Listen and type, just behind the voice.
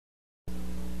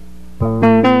Well,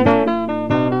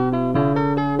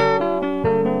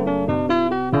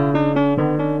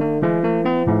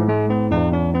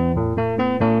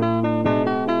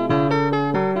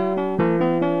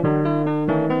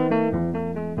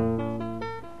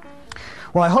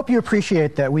 I hope you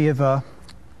appreciate that we have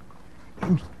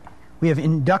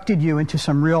inducted you into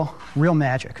some real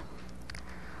magic.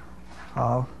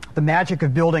 The magic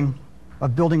of building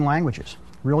languages,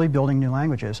 really building new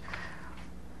languages.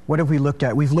 What have we looked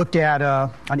at? We've looked at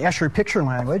an Escher picture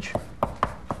language.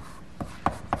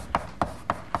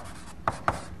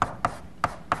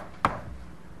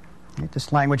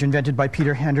 This language invented by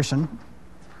Peter Henderson.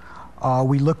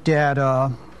 We looked at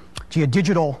a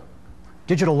digital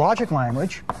logic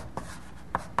language.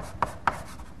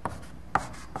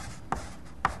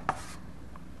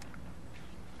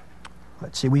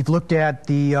 Let's see, we've looked at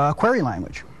the query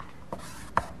language.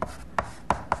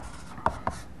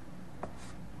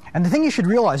 And the thing you should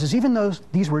realize is even though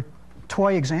these were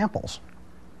toy examples,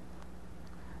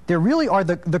 there really are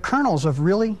the kernels of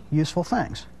really useful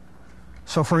things.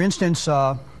 So for instance,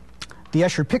 the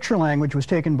Escher picture language was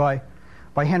taken by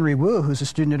Henry Wu, who's a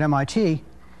student at MIT,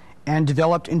 and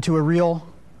developed into a real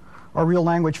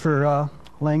language for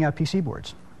laying out PC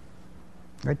boards,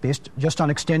 right? Based just on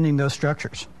extending those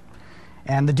structures.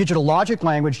 And the digital logic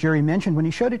language Jerry mentioned when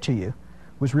he showed it to you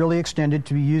was really extended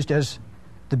to be used as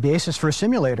the basis for a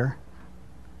simulator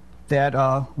that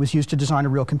was used to design a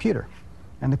real computer.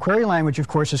 And the query language, of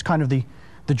course, is kind of the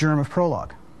germ of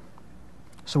Prolog.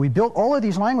 So we built all of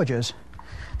these languages.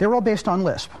 They're all based on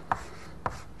Lisp.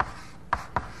 A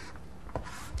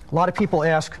lot of people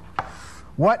ask,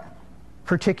 what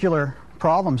particular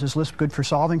problems is Lisp good for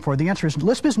solving for? The answer is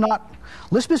Lisp is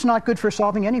not good for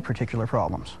solving any particular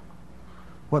problems.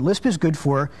 What Lisp is good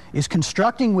for is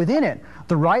constructing within it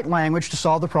the right language to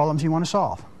solve the problems you want to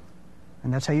solve.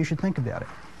 And that's how you should think about it.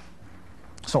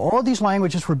 So all of these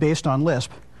languages were based on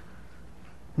Lisp.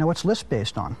 Now what's Lisp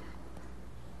based on?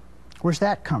 Where's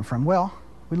that come from? Well,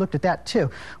 we looked at that too.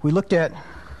 We looked at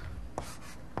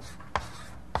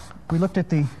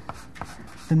the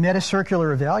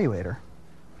metacircular evaluator.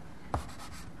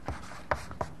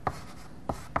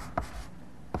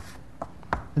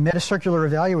 The metacircular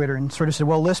evaluator, and sort of said,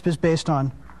 well, Lisp is based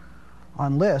on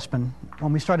Lisp. And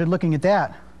when we started looking at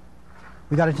that,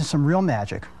 we got into some real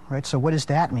magic, right? So what does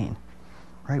that mean,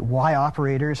 right? Y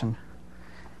operators and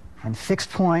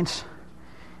fixed points,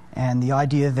 and the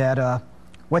idea that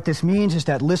what this means is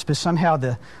that Lisp is somehow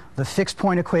the fixed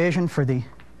point equation for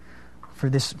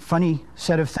this funny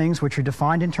set of things which are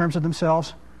defined in terms of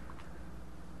themselves.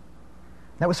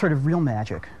 That was sort of real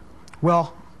magic.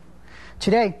 Well,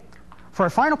 today, for our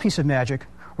final piece of magic,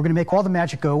 we're going to make all the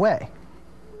magic go away.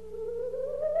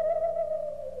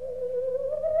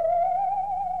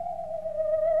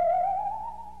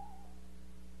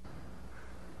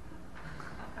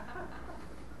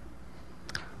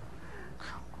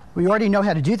 We already know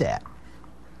how to do that.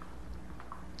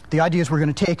 The idea is we're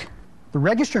going to take the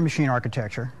register machine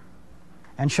architecture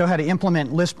and show how to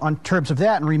implement Lisp on terms of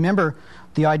that. And remember,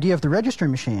 the idea of the register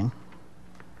machine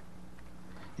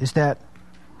is that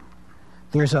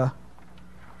there's a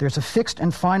fixed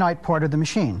and finite part of the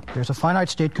machine. There's a finite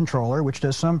state controller, which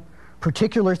does some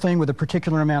particular thing with a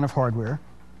particular amount of hardware.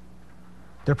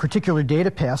 There are particular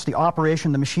data paths, the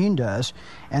operation the machine does,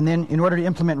 and then in order to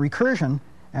implement recursion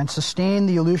and sustain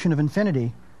the illusion of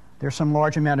infinity, there's some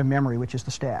large amount of memory, which is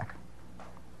the stack.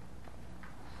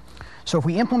 So if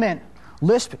we implement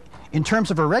Lisp in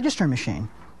terms of a register machine,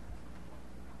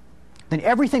 then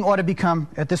everything ought to become,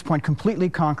 at this point, completely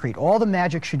concrete. All the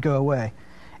magic should go away.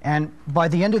 And by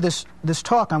the end of this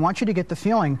talk, I want you to get the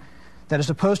feeling that as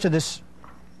opposed to this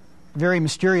very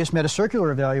mysterious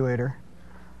metacircular evaluator,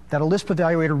 that a Lisp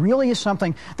evaluator really is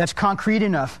something that's concrete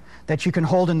enough that you can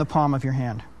hold in the palm of your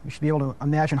hand. You should be able to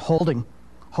imagine holding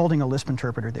a Lisp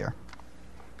interpreter there.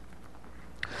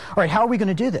 All right, how are we going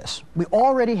to do this? We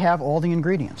already have all the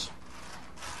ingredients.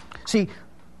 See,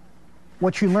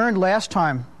 what you learned last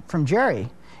time from Jerry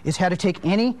is how to take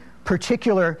any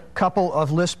particular couple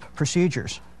of Lisp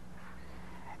procedures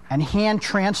and hand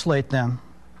translate them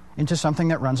into something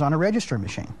that runs on a register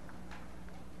machine.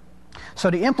 So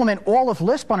to implement all of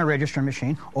Lisp on a register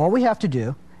machine, all we have to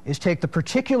do is take the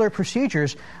particular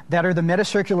procedures that are the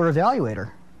metacircular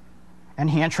evaluator and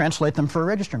hand translate them for a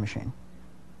register machine.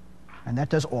 And that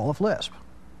does all of Lisp.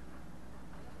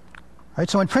 Right,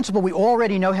 so in principle, we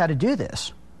already know how to do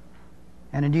this.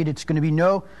 And indeed, it's going to be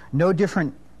no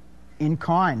different in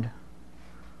kind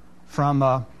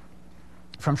from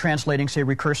translating, say,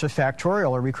 recursive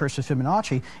factorial or recursive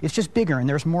Fibonacci. It's just bigger, and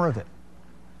there's more of it.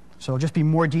 So it'll just be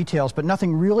more details, but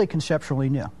nothing really conceptually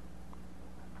new.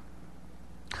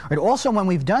 Right, also, when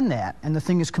we've done that, and the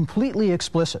thing is completely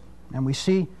explicit, and we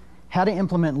see how to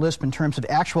implement Lisp in terms of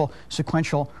actual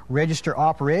sequential register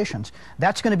operations,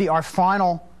 that's going to be our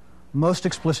final, most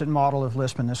explicit model of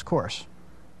Lisp in this course.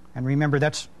 And remember,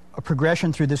 that's a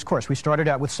progression through this course. We started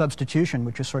out with substitution,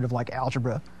 which is sort of like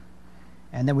algebra.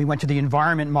 And then we went to the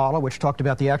environment model, which talked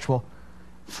about the actual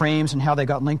frames and how they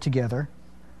got linked together.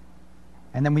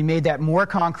 And then we made that more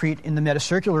concrete in the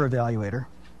metacircular evaluator.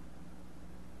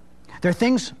 There are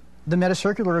things the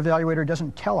metacircular evaluator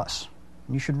doesn't tell us,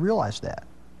 and you should realize that.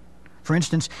 For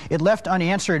instance, it left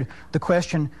unanswered the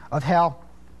question of how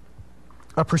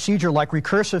a procedure like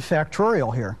recursive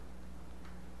factorial here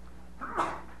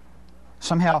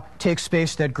somehow takes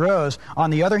space that grows. On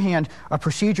the other hand, a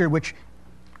procedure which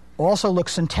also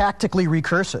looks syntactically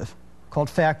recursive, called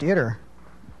fact-iter,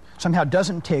 somehow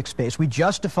doesn't take space. We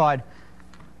justified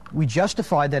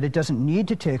that it doesn't need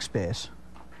to take space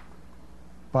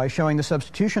by showing the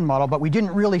substitution model, but we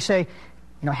didn't really say,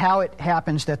 how it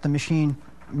happens that the machine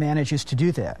manages to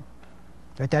do that.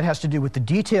 Right? That has to do with the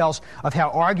details of how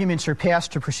arguments are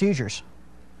passed to procedures.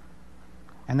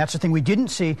 And that's the thing we didn't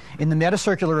see in the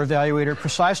metacircular evaluator,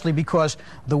 precisely because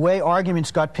the way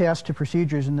arguments got passed to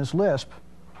procedures in this Lisp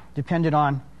depended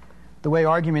on the way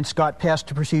arguments got passed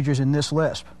to procedures in this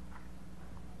Lisp.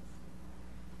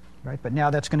 Right? But now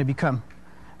that's going to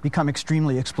become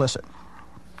extremely explicit.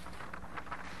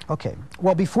 Okay.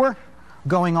 Well, before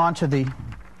going on to the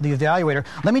evaluator,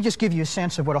 let me just give you a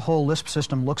sense of what a whole Lisp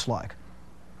system looks like,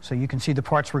 so you can see the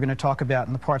parts we're going to talk about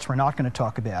and the parts we're not going to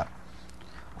talk about.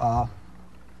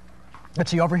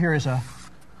 Let's see. Over here is a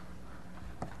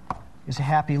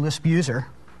happy Lisp user,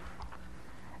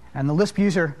 and the Lisp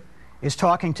user is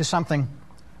talking to something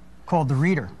called the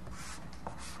reader.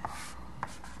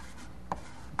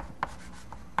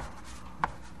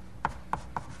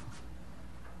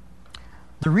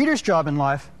 The reader's job in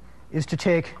life is to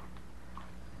take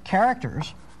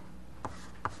characters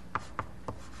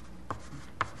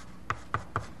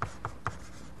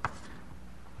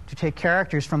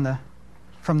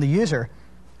from the user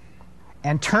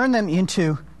and turn them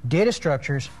into data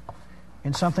structures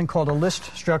in something called a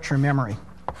list structure memory.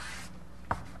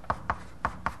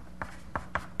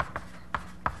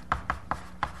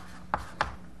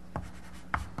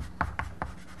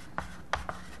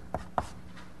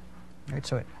 Right,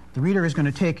 so the reader is going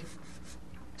to take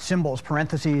symbols,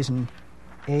 parentheses, and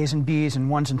A's and B's and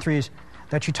 1s and 3s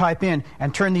that you type in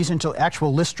and turn these into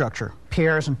actual list structure,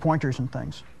 pairs and pointers and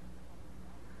things.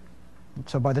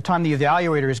 So by the time the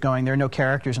evaluator is going, there are no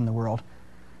characters in the world.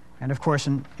 And of course,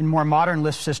 in more modern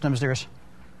Lisp systems, there's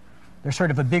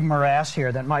sort of a big morass here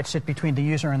that might sit between the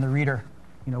user and the reader.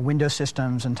 Windows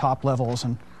systems and top levels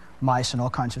and mice and all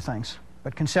kinds of things.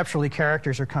 But conceptually,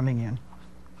 characters are coming in.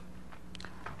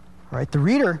 Right? The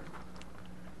reader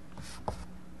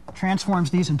transforms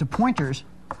these into pointers,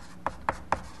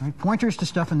 right? Pointers to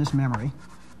stuff in this memory.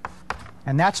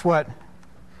 And that's what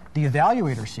the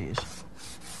evaluator sees.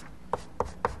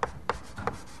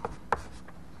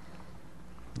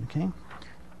 Okay?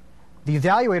 The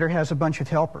evaluator has a bunch of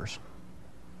helpers.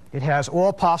 It has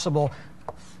all possible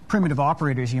primitive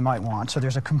operators you might want. So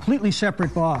there's a completely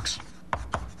separate box.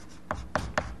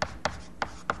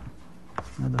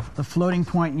 The floating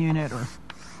point unit, or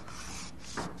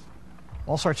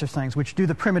all sorts of things, which do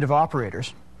the primitive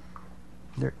operators.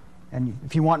 And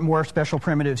if you want more special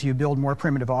primitives, you build more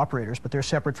primitive operators, but they're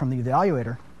separate from the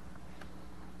evaluator.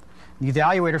 The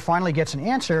evaluator finally gets an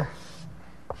answer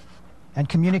and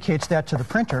communicates that to the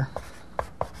printer.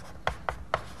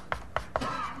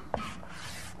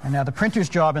 And now the printer's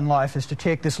job in life is to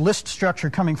take this list structure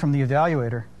coming from the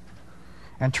evaluator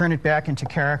and turn it back into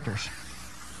characters.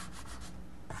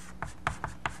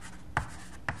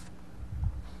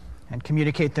 And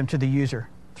communicate them to the user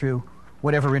through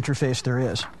whatever interface there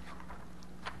is.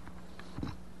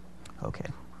 Okay.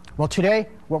 Well, today,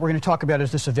 what we're going to talk about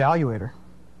is this evaluator.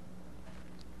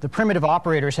 The primitive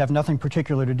operators have nothing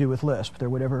particular to do with Lisp.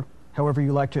 They're however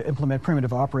you like to implement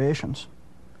primitive operations.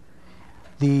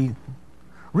 The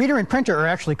reader and printer are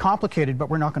actually complicated, but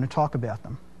we're not going to talk about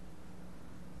them.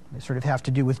 They sort of have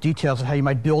to do with details of how you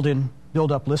might build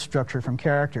up list structure from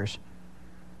characters.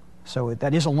 So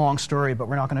that is a long story, but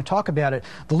we're not going to talk about it.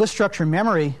 The list structure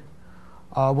memory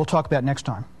we'll talk about next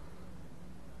time.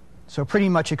 So pretty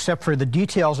much except for the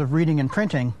details of reading and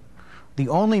printing, the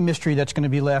only mystery that's going to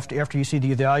be left after you see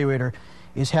the evaluator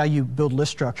is how you build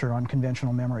list structure on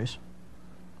conventional memories.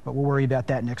 But we'll worry about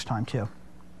that next time, too.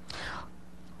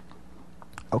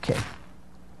 Okay.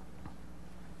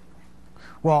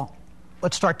 Well,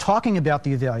 let's start talking about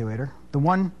the evaluator. The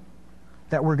one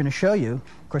that we're going to show you,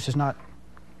 of course, is not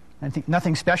I think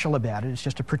nothing special about it. It's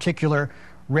just a particular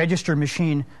register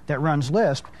machine that runs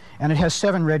Lisp, and it has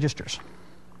 7 registers.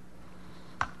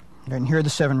 And here are the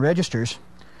 7 registers.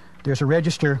 There's a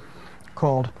register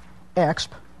called exp,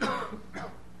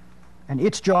 and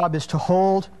its job is to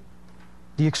hold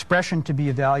the expression to be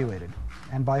evaluated.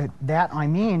 And by that I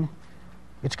mean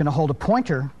it's going to hold a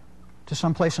pointer to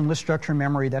some place in list structure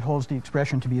memory that holds the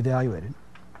expression to be evaluated.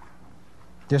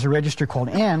 There's a register called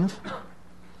env,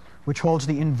 which holds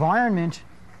the environment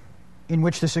in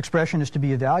which this expression is to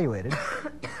be evaluated.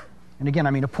 And again,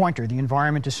 I mean a pointer. The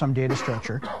environment is some data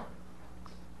structure.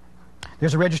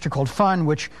 There's a register called fun,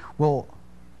 which will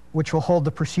hold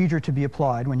the procedure to be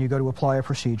applied when you go to apply a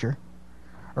procedure.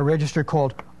 A register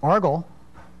called argle,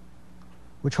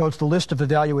 which holds the list of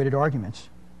evaluated arguments.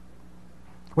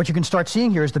 What you can start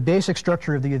seeing here is the basic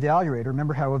structure of the evaluator.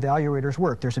 Remember how evaluators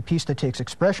work. There's a piece that takes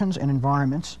expressions and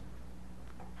environments,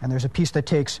 and there's a piece that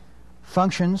takes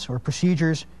functions or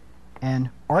procedures and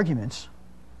arguments.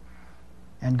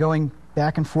 And going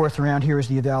back and forth around here is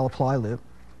the eval-apply loop.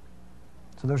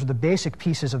 So those are the basic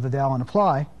pieces of eval and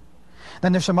apply.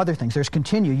 Then there's some other things. There's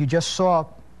continue. You just saw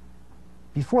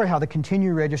before how the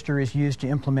continue register is used to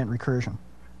implement recursion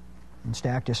in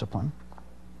stack discipline.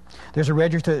 There's a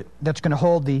register that's going to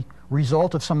hold the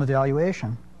result of some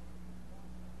evaluation.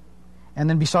 And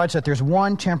then besides that, there's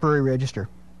one temporary register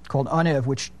called unev,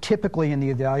 which typically in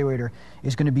the evaluator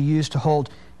is going to be used to hold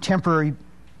temporary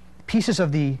pieces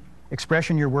of the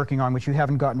expression you're working on which you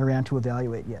haven't gotten around to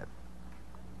evaluate yet.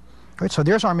 All right, so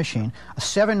there's our machine, a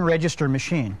 7-register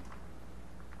machine.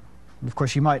 And of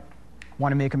course, you might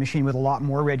want to make a machine with a lot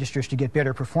more registers to get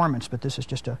better performance, but this is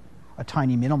just a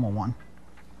tiny minimal one.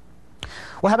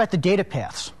 Well, how about the data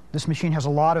paths? This machine has a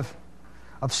lot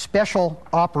of special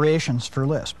operations for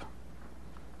Lisp.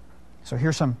 So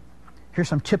here's some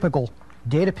typical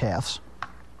data paths.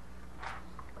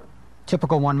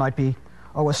 Typical one might be,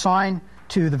 assign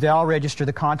to the val register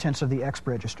the contents of the exp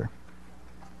register.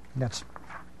 That's,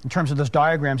 in terms of those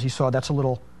diagrams you saw, that's a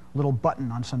little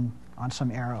button on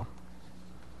some arrow.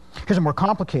 Here's a more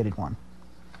complicated one.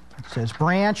 It says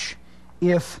branch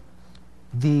if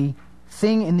the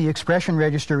thing in the expression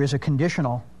register is a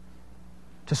conditional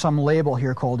to some label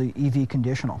here called the EV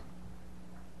conditional.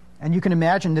 And you can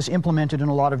imagine this implemented in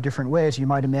a lot of different ways. You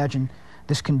might imagine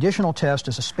this conditional test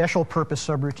as a special purpose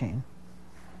subroutine.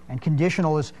 And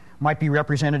conditional might be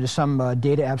represented as some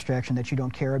data abstraction that you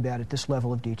don't care about at this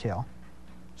level of detail.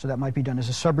 So that might be done as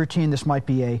a subroutine. This might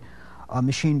be a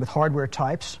machine with hardware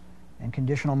types. And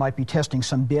conditional might be testing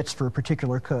some bits for a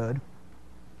particular code.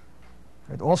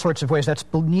 All sorts of ways. That's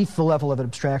beneath the level of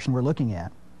abstraction we're looking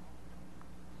at.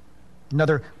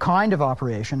 Another kind of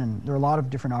operation, and there are a lot of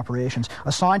different operations,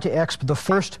 assign to exp the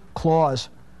first clause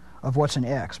of what's in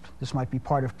exp. This might be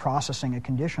part of processing a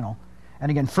conditional.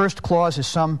 And again, first clause is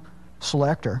some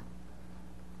selector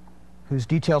whose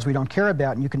details we don't care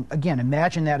about. And you can, again,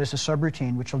 imagine that as a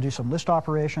subroutine which will do some list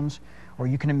operations, or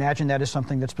you can imagine that as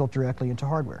something that's built directly into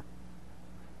hardware.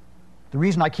 The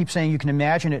reason I keep saying you can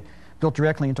imagine it built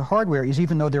directly into hardware is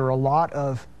even though there are a lot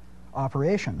of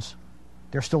operations,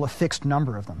 there's still a fixed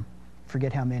number of them.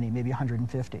 Forget how many, maybe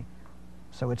 150.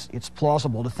 So it's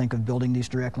plausible to think of building these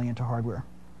directly into hardware.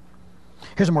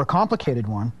 Here's a more complicated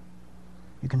one.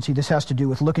 You can see this has to do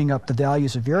with looking up the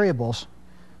values of variables.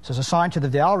 It says assign to the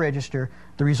val register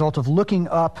the result of looking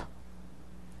up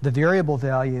the variable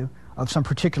value of some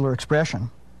particular expression,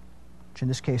 which in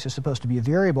this case is supposed to be a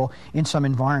variable, in some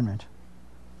environment.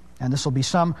 And this will be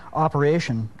some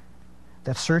operation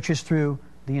that searches through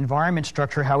the environment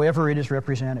structure however it is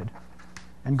represented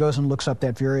and goes and looks up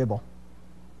that variable.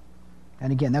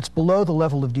 And again, that's below the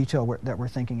level of detail that we're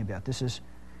thinking about. This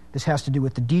has to do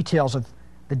with the details of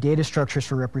the data structures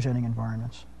for representing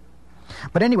environments.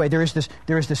 But anyway, there is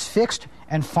this fixed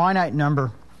and finite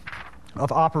number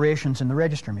of operations in the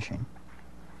register machine.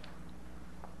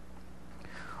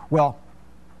 Well,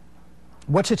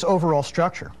 what's its overall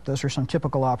structure? Those are some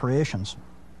typical operations.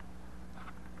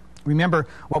 Remember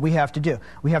what we have to do.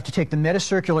 We have to take the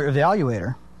metacircular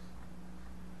evaluator.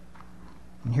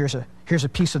 And here's a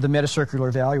piece of the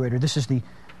metacircular evaluator. This is the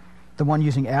one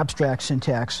using abstract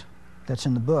syntax that's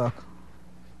in the book.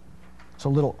 It's a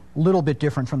little bit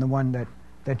different from the one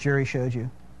that Jerry showed you.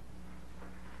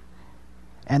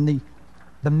 And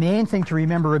the main thing to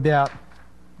remember about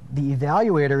the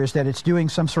evaluator is that it's doing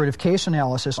some sort of case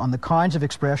analysis on the kinds of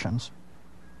expressions.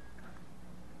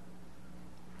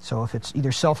 So if it's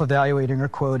either self-evaluating or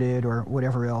quoted or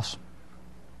whatever else.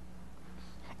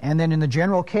 And then in the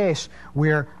general case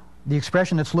where the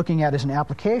expression that's looking at is an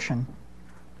application,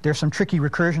 there's some tricky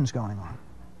recursions going on.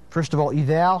 First of all,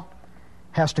 eval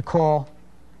has to call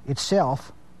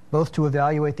itself both to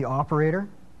evaluate the operator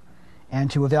and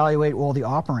to evaluate all the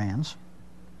operands.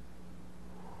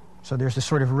 So there's this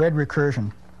sort of red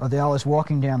recursion. Eval is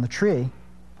walking down the tree.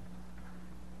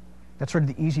 That's sort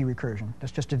of the easy recursion.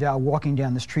 That's just eval walking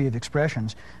down this tree of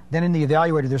expressions. Then in the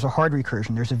evaluator, there's a hard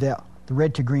recursion. There's eval, the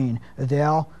red to green.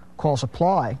 Eval calls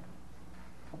apply.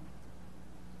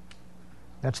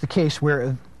 That's the case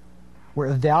where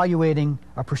evaluating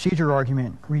a procedure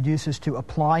argument reduces to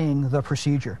applying the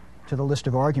procedure to the list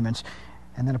of arguments.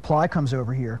 And then apply comes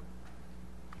over here.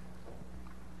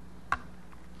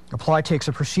 Apply takes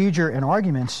a procedure and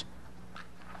arguments,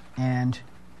 and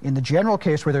in the general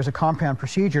case where there's a compound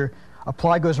procedure,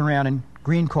 apply goes around and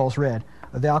green calls red.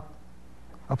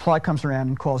 Apply comes around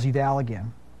and calls eval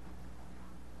again.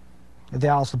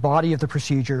 Eval is the body of the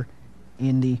procedure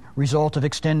in the result of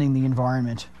extending the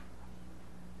environment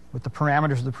with the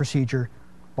parameters of the procedure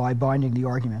by binding the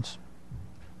arguments.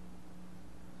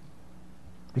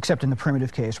 Except in the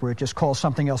primitive case where it just calls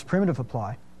something else primitive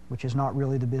apply, which is not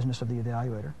really the business of the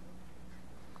evaluator.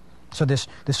 So this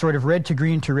sort of red to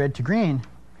green,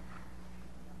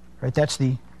 right? That's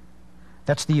the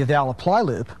eval apply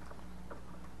loop,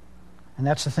 and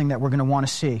that's the thing that we're going to want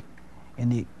to see in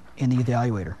the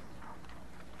evaluator.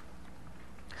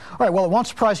 All right. Well, it won't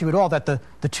surprise you at all that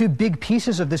the two big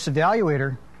pieces of this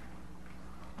evaluator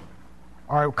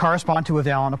correspond to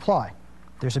eval and apply.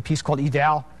 There's a piece called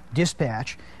eval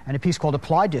dispatch and a piece called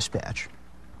apply dispatch.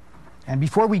 And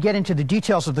before we get into the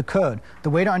details of the code, the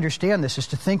way to understand this is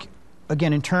to think,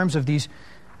 again, in terms of these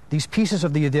pieces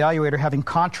of the evaluator having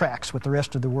contracts with the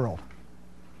rest of the world.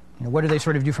 You know, what do they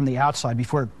sort of do from the outside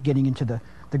before getting into the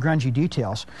grungy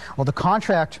details? Well, the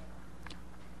contract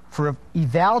for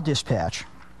eval dispatch,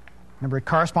 remember, it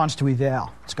corresponds to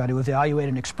eval. It's got to evaluate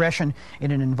an expression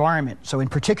in an environment. So in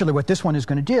particular, what this one is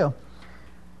going to do,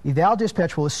 eval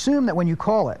dispatch will assume that when you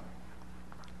call it,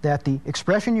 that the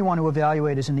expression you want to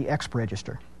evaluate is in the exp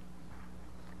register.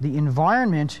 The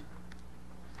environment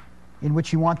in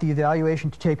which you want the evaluation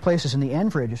to take place is in the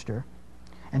env register,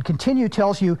 and continue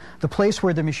tells you the place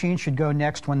where the machine should go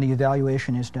next when the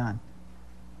evaluation is done.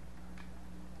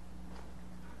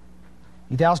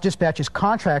 Eval's dispatch's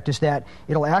contract is that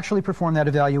it'll actually perform that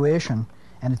evaluation,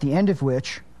 and at the end of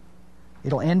which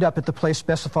it'll end up at the place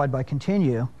specified by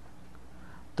continue.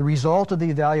 The result of the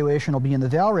evaluation will be in the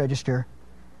val register,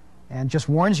 and just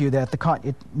warns you that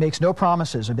it makes no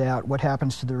promises about what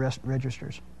happens to the rest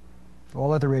registers.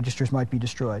 All other registers might be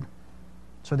destroyed.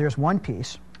 So there's one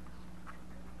piece.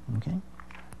 Okay.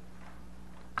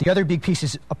 The other big piece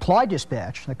is apply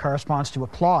dispatch that corresponds to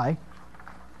apply.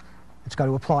 It's got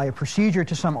to apply a procedure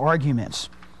to some arguments.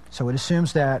 So it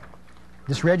assumes that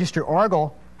this register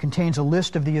argle contains a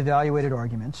list of the evaluated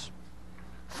arguments.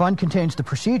 Fun contains the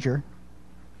procedure.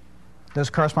 Those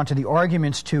correspond to the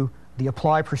arguments to the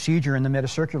apply procedure in the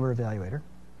metacircular evaluator.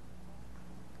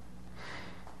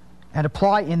 And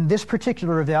apply in this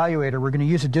particular evaluator, we're going to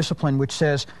use a discipline which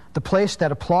says the place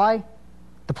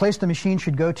the machine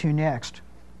should go to next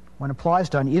when apply is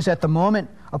done is at the moment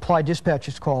apply dispatch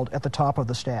is called at the top of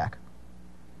the stack.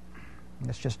 And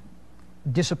that's just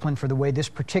discipline for the way this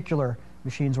particular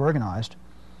machine's organized.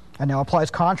 And now apply's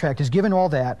contract is given all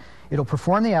that. It'll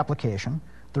perform the application.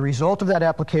 The result of that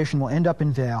application will end up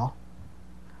in val.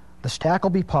 The stack will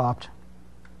be popped.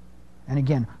 And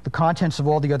again, the contents of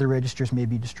all the other registers may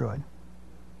be destroyed.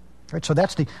 Right, so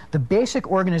that's the basic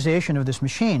organization of this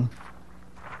machine.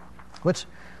 Let's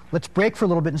break for a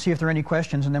little bit and see if there are any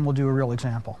questions, and then we'll do a real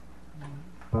example.